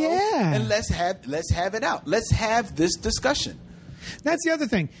on the show. Yeah. And let's have it out. Let's have this discussion. That's the other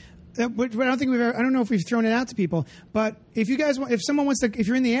thing. I don't know if we've thrown it out to people, but if someone wants to, if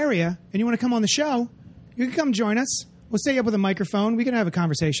you're in the area and you want to come on the show, you can come join us. We'll set you up with a microphone. We can have a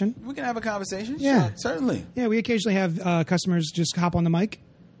conversation. Yeah, sure, certainly. Yeah, we occasionally have customers just hop on the mic.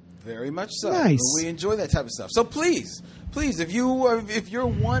 Very much so. Nice. We enjoy that type of stuff. So please, if you're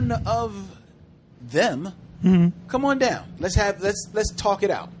one of them, come on down. Let's talk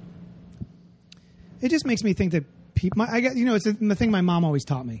it out. It just makes me think that people. It's the thing my mom always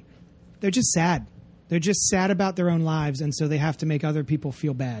taught me. They're just sad. They're just sad about their own lives, and so they have to make other people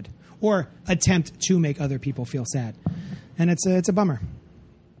feel bad or attempt to make other people feel sad. And it's a bummer.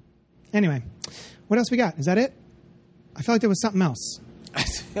 Anyway, what else we got? Is that it? I feel like there was something else. I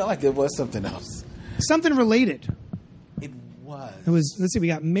feel like there was something else. Something related. It was. Let's see, we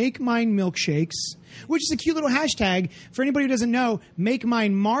got Make Mine Milkshakes, which is a cute little hashtag. For anybody who doesn't know, Make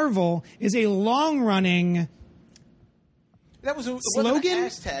Mine Marvel is a long-running that was slogan? It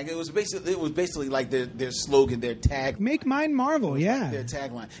wasn't a hashtag. It was basically like their slogan, their tag. Make Mine Marvel, yeah. Their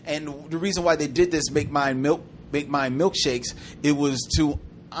tagline. And the reason why they did this Make Mine Milkshakes, it was to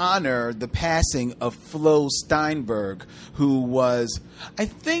honor the passing of Flo Steinberg, who was, I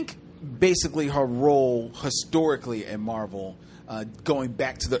think, basically her role historically in Marvel, going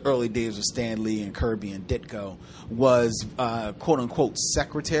back to the early days of Stan Lee and Kirby and Ditko, was quote-unquote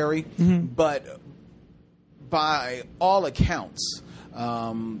secretary. But by all accounts,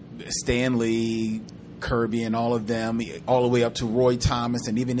 Stan Lee, Kirby, and all of them, all the way up to Roy Thomas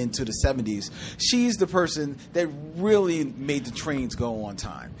and even into the 70s, she's the person that really made the trains go on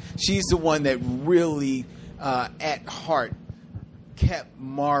time. She's the one that really, at heart, kept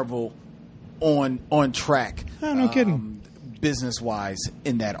Marvel on track. Oh, no kidding. Business-wise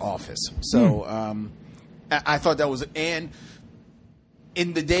in that office. So I thought that was... And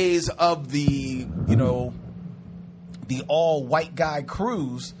in the days of the all-white guy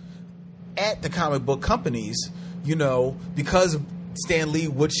crews at the comic book companies, because Stan Lee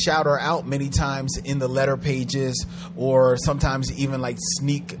would shout her out many times in the letter pages, or sometimes even like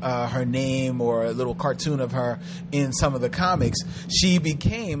sneak her name or a little cartoon of her in some of the comics, she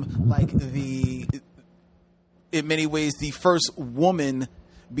became like in many ways, the first woman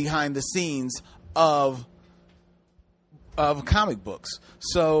behind the scenes of comic books.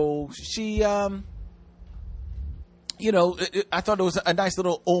 So she, I thought it was a nice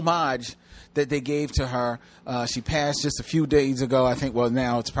little homage that they gave to her. She passed just a few days ago, I think. Well,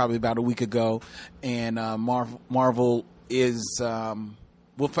 now it's probably about a week ago. And Marvel is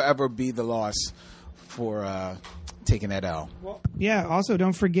will forever be the loss for taking that L. Well, yeah. Also,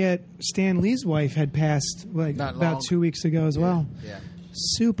 don't forget Stan Lee's wife had passed about 2 weeks ago as well. Yeah.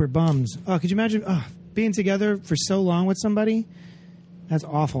 Super bums. Oh, could you imagine being together for so long with somebody? That's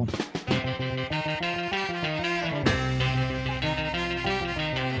awful.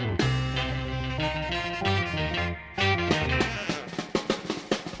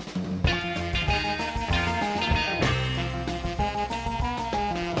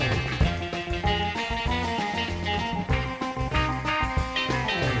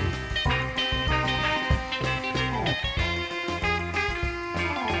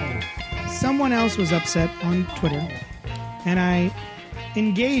 someone else was upset on Twitter, and I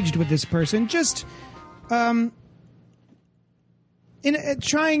engaged with this person just in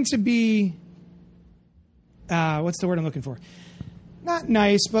trying to be what's the word I'm looking for? Not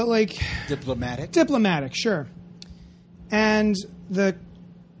nice, but like diplomatic, sure. And the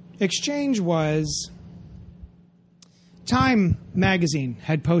exchange was Time magazine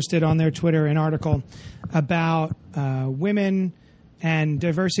had posted on their Twitter an article about women and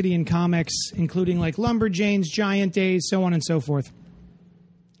diversity in comics, including like Lumberjanes, Giant Days, so on and so forth.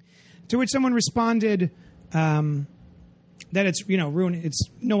 To which someone responded that it's,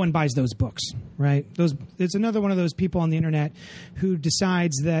 no one buys those books, right? It's another one of those people on the internet who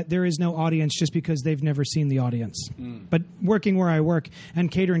decides that there is no audience just because they've never seen the audience. But working where I work and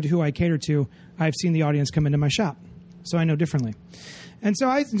catering to who I cater to, I've seen the audience come into my shop, so I know differently. And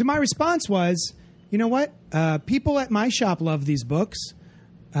so my response was, you know what? People at my shop love these books.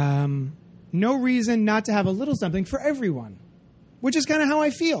 No reason not to have a little something for everyone. Which is kind of how I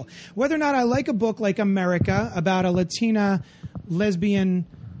feel. Whether or not I like a book like America about a Latina lesbian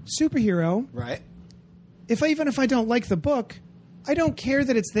superhero, right? Even if I don't like the book, I don't care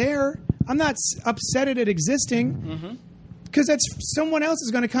that it's there. I'm not upset at it existing because that's someone else is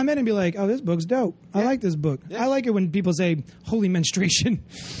going to come in and be like, "Oh, this book's dope. I like this book. I like it when people say holy menstruation."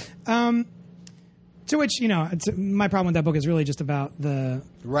 To which my problem with that book is really just about the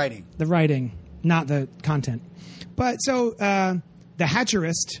writing, not the content. But so. The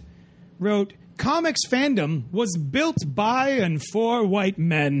Hatcherist wrote, "Comics fandom was built by and for white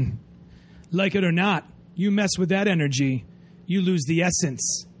men. Like it or not, you mess with that energy, you lose the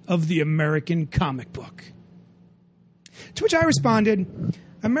essence of the American comic book." To which I responded,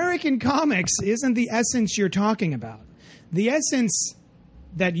 American comics isn't the essence you're talking about. The essence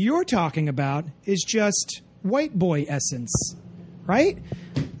that you're talking about is just white boy essence, right?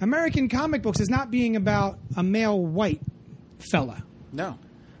 American comic books is not being about a male white fella. No.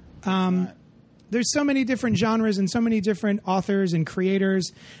 There's so many different genres and so many different authors and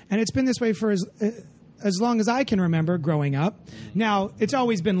creators, and it's been this way for as long as I can remember growing up. Now, it's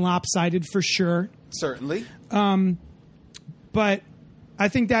always been lopsided for sure. Certainly. But I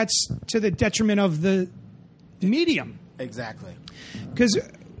think that's to the detriment of the medium. Exactly. Because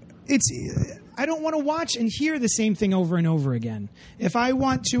I don't want to watch and hear the same thing over and over again. If I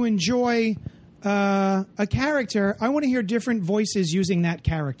want to enjoy a character, I want to hear different voices using that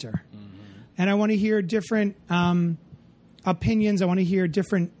character. And I want to hear different opinions. I want to hear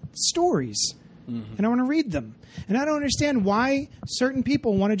different stories. And I want to read them. And I don't understand why certain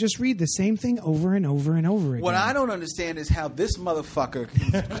people want to just read the same thing over and over and over again. What I don't understand is how this motherfucker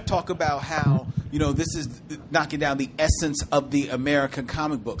can talk about how, this is knocking down the essence of the American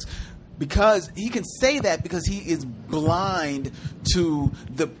comic books. Because he can say that because he is blind to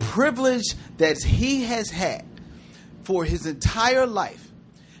the privilege that he has had for his entire life.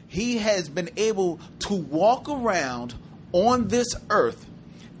 He has been able to walk around on this earth,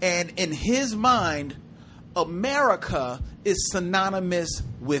 and in his mind, America is synonymous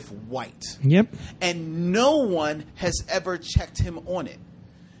with white. Yep. And no one has ever checked him on it.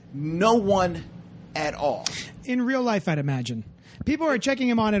 No one at all. In real life, I'd imagine. People are checking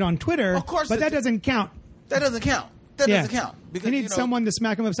him on it on Twitter, of course, but that doesn't count. That doesn't count. Doesn't count. Because he needs someone to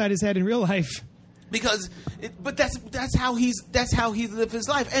smack him upside his head in real life. But that's how he lived his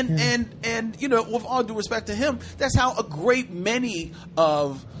life, and with all due respect to him, that's how a great many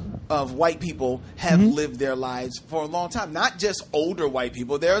of white people have lived their lives for a long time. Not just older white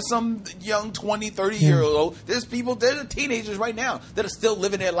people. There are some young 20, 30-year-old. There's teenagers right now that are still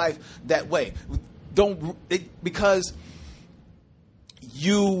living their life that way. Because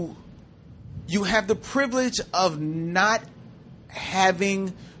you have the privilege of not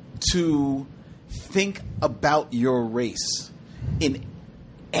having to think about your race in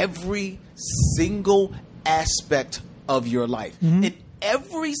every single aspect of your life. In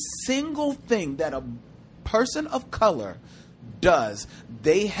every single thing that a person of color does,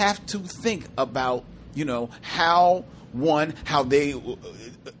 they have to think about,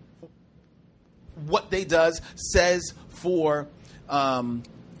 what they does says for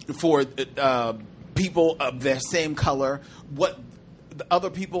people of their same color, what other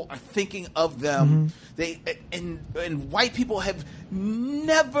people are thinking of them. And white people have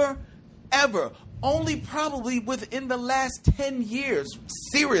never, ever, only probably within the last 10 years,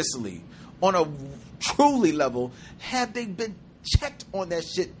 seriously, on a truly level, have they been checked on that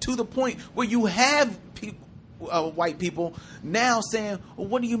shit to the point where you have people, white people now saying, well,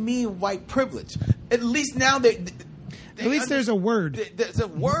 what do you mean white privilege? At least now there's a word. There's a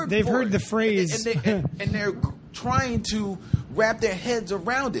word. They've heard the phrase. And they're trying to wrap their heads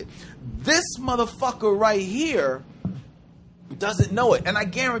around it. This motherfucker right here doesn't know it. And I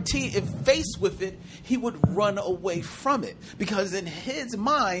guarantee if faced with it, he would run away from it. Because in his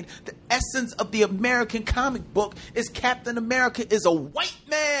mind, the essence of the American comic book is Captain America is a white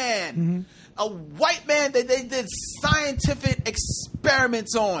man. Mm-hmm. A white man that they did scientific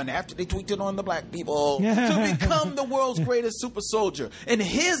experiments on after they tweaked it on the black people to become the world's greatest super soldier. In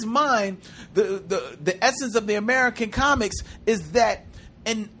his mind, the essence of the American comics is that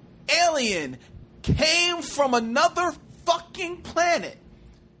an alien came from another fucking planet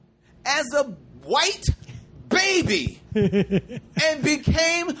as a white baby and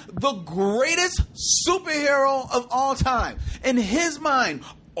became the greatest superhero of all time. In his mind,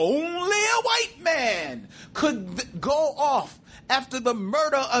 only a white man could go off after the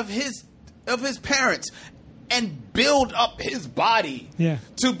murder of his parents and build up his body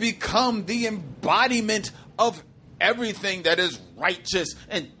to become the embodiment of everything that is righteous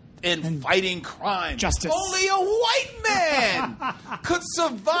and fighting crime. Justice. Only a white man could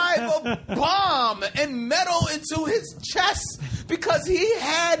survive a bomb and metal into his chest because he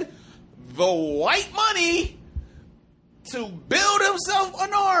had the white money to build himself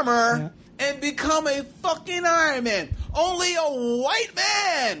an armor and become a fucking Iron Man. Only a white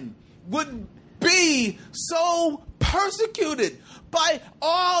man would be so persecuted by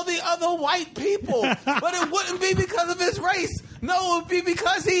all the other white people. But it wouldn't be because of his race. No, it would be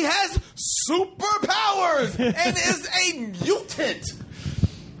because he has superpowers and is a mutant.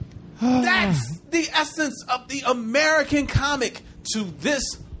 That's the essence of the American comic to this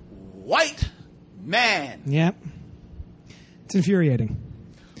white man. Yep. It's infuriating.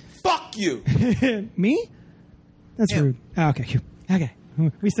 Fuck you. Me? That's rude. Oh, okay. Okay.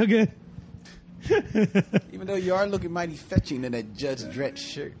 We still good? Even though you are looking mighty fetching in that Judge Dredd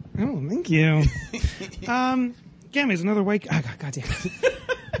shirt. Oh, thank you. Gammy's another white. Oh, God damn it.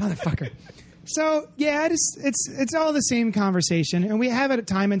 Motherfucker. So, yeah, it's all the same conversation, and we have it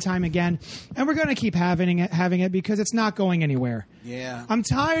time and time again, and we're going to keep having it because it's not going anywhere. Yeah. I'm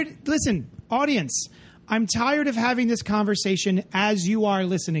tired. Listen, audience, I'm tired of having this conversation as you are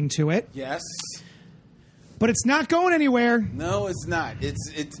listening to it. Yes. But it's not going anywhere. No, it's not.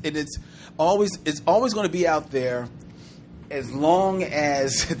 It's always going to be out there as long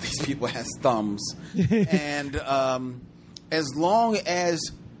as these people have thumbs, and as long as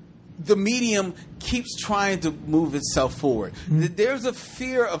the medium keeps trying to move itself forward. Mm-hmm. There's a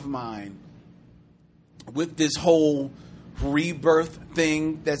fear of mine with this whole rebirth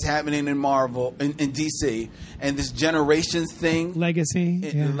thing that's happening in Marvel, in DC, and this Generations thing, legacy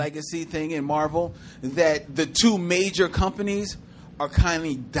thing in Marvel, that the two major companies are kind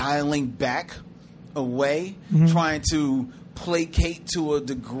of dialing back away, trying to placate to a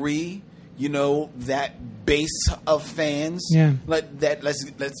degree, that base of fans. Yeah.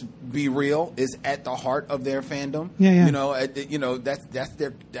 Let's be real, is at the heart of their fandom.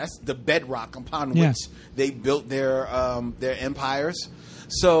 That's the bedrock upon which they built their empires.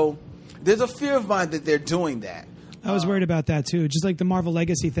 So there's a fear of mine that they're doing that. I was worried about that too, just like the Marvel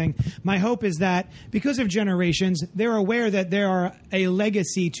Legacy thing. My hope is that because of Generations, they're aware that there are a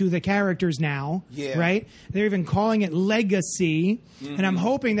legacy to the characters now, right? They're even calling it Legacy, and I'm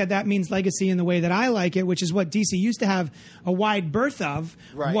hoping that means legacy in the way that I like it, which is what DC used to have a wide berth of,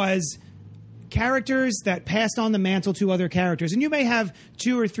 was characters that passed on the mantle to other characters. And you may have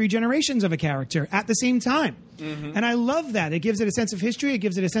 2 or 3 generations of a character at the same time. Mm-hmm. And I love that. It gives it a sense of history. It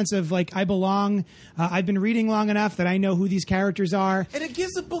gives it a sense of, like, I belong. I've been reading long enough that I know who these characters are. And it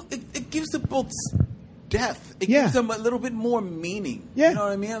gives the book, it gives the books depth. It gives them a little bit more meaning. Yeah. You know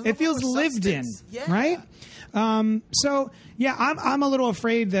what I mean? It feels lived in, right? So, I'm a little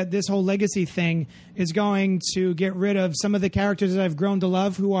afraid that this whole legacy thing is going to get rid of some of the characters that I've grown to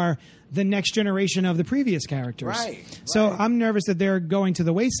love who are the next generation of the previous characters. Right. So I'm nervous that they're going to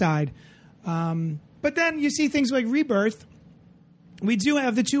the wayside. But then you see things like Rebirth. We do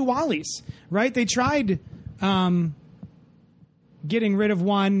have the 2 Wallies, right? They tried getting rid of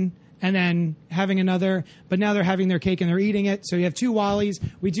one and then having another, but now they're having their cake and they're eating it. So you have 2 Wallies.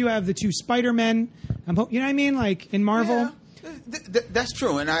 We do have the 2 Spider-Men. You know what I mean? Like in Marvel. Yeah. That's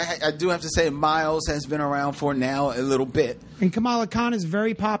true, and I do have to say Miles has been around for now a little bit. And Kamala Khan is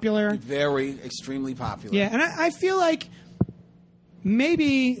very popular. Very, extremely popular. Yeah, and I feel like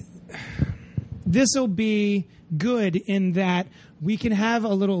maybe this will be good in that we can have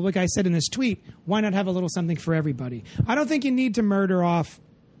a little, like I said in this tweet, why not have a little something for everybody? I don't think you need to murder off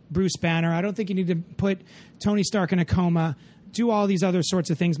Bruce Banner. I don't think you need to put Tony Stark in a coma, do all these other sorts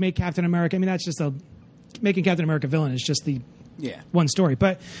of things, make Captain America. I mean, that's just making Captain America villain is just the one story.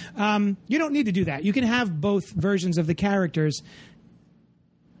 But you don't need to do that. You can have both versions of the characters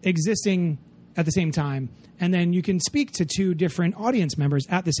existing at the same time, and then you can speak to two different audience members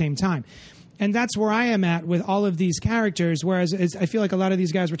at the same time. And that's where I am at with all of these characters, whereas I feel like a lot of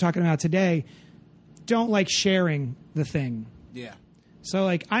these guys we're talking about today don't like sharing the thing. Yeah. So,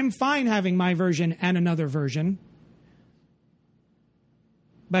 like, I'm fine having my version and another version,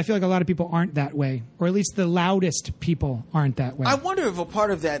 but I feel like a lot of people aren't that way, or at least the loudest people aren't that way. I wonder if a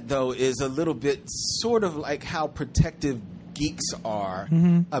part of that, though, is a little bit sort of like how protective geeks are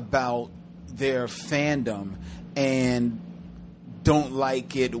about their fandom and don't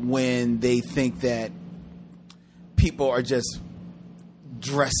like it when they think that people are just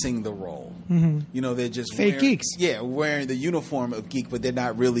dressing the role. You know, they're just fake geeks. Yeah, wearing the uniform of geek, but they're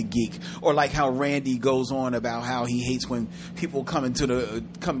not really geek. Or like how Randy goes on about how he hates when people come into the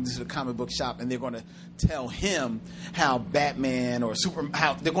comic book shop and they're going to tell him how Batman or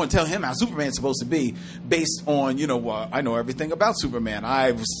how they're going to tell him how Superman's supposed to be based on, you know, well, I know everything about Superman.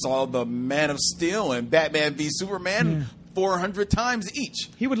 I saw the Man of Steel and Batman v Superman 400 times each.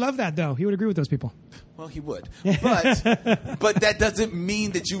 He would love that, though. He would agree with those people. Well, he would, but that doesn't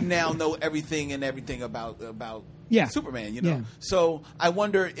mean that you now know everything about Superman. You know, so I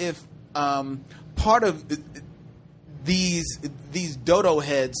wonder if part of these dodo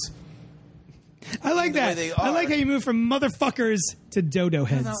heads. I like that. I like how you move from motherfuckers to dodo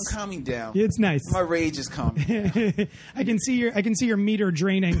heads. I'm calming down. It's nice. My rage is calming down. I can see your meter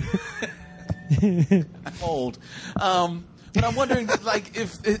draining. I'm old. But I'm wondering, like,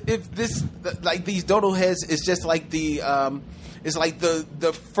 if this, like, these dodo heads is just like the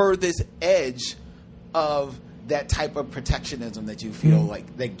furthest edge of that type of protectionism that you feel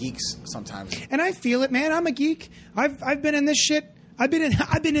like that geeks sometimes. And I feel it, man. I'm a geek. I've been in this shit. I've been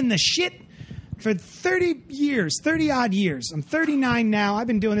in the shit for 30 odd years. I'm 39 now. I've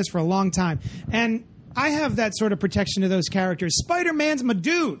been doing this for a long time, and I have that sort of protection to those characters. Spider-Man's my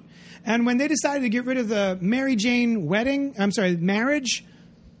dude. And when they decided to get rid of the Mary Jane marriage,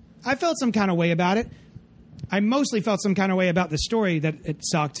 I felt some kind of way about it. I mostly felt some kind of way about the story, that it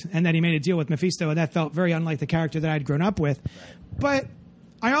sucked and that he made a deal with Mephisto, and that felt very unlike the character that I'd grown up with. But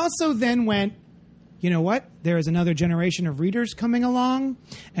I also then went, you know what? There is another generation of readers coming along,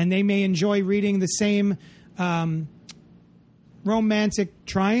 and they may enjoy reading the same romantic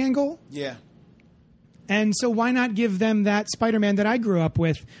triangle. Yeah. And so why not give them that Spider-Man that I grew up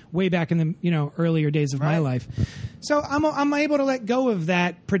with way back in the earlier days of my life? So I'm able to let go of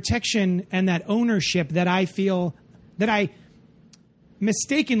that protection and that ownership that I feel that I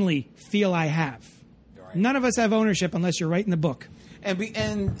mistakenly feel I have. Right. None of us have ownership unless you're writing the book. And we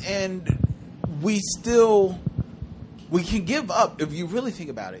can give up if you really think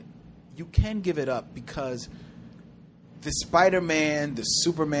about it. You can give it up because the Spider-Man, the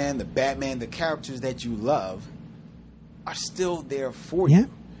Superman, the Batman, the characters that you love are still there for you.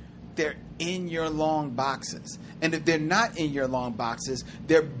 They're in your long boxes. And if they're not in your long boxes,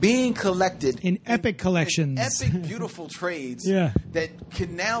 they're being collected in epic collections. In epic, beautiful trades that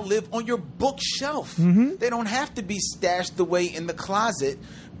can now live on your bookshelf. They don't have to be stashed away in the closet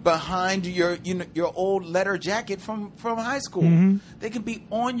behind your old leather jacket from high school. They can be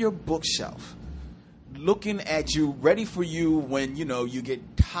on your bookshelf, looking at you, ready for you when, you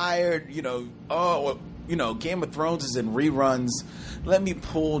get tired, Game of Thrones is in reruns. Let me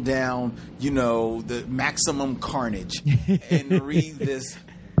pull down, the Maximum Carnage and read this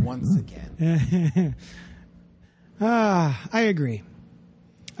once again. I agree.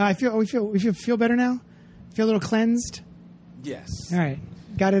 We feel better now? Feel a little cleansed? Yes. All right.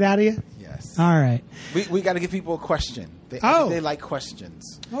 Got it out of you? Yes. All right. We got to give people a question. They like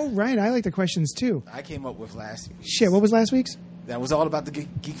questions. Oh, right. I like the questions, too. I came up with last week's. Shit, what was last week's? That was all about the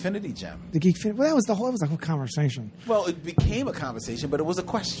Geekfinity gem. The Geekfinity. Well, that was the whole conversation. Well, it became a conversation, but it was a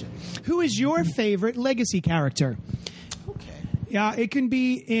question. Who is your favorite legacy character? Okay. Yeah, it can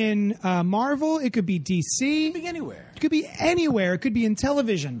be in Marvel. It could be DC. It could be anywhere. It could be anywhere. It could be in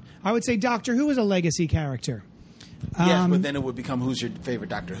television. I would say Doctor Who is a legacy character. Yes, but then it would become who's your favorite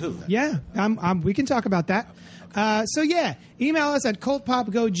Doctor Who? Then? Yeah, we can talk about that. Email us at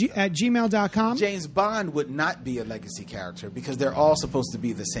cultpopgo@gmail.com. James Bond would not be a legacy character because they're all supposed to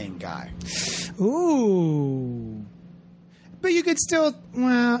be the same guy. Ooh. But you could still,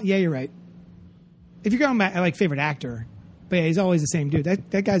 you're right. If you're going by like favorite actor, but yeah, he's always the same dude.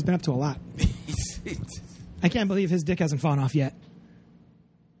 That guy's been up to a lot. I can't believe his dick hasn't fallen off yet.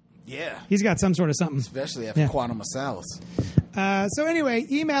 Yeah. He's got some sort of something. Especially after Quantum of Solace. So anyway,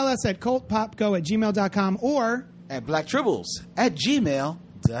 email us at cultpopgo@gmail.com or at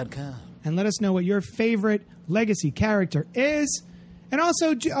blacktribbles@gmail.com. And let us know what your favorite legacy character is. And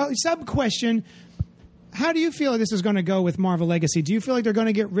also, sub-question, how do you feel this is going to go with Marvel Legacy? Do you feel like they're going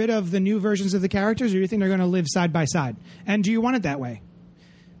to get rid of the new versions of the characters, or do you think they're going to live side by side? And do you want it that way?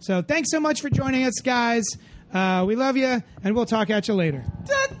 So thanks so much for joining us, guys. We love you, and we'll talk at you later.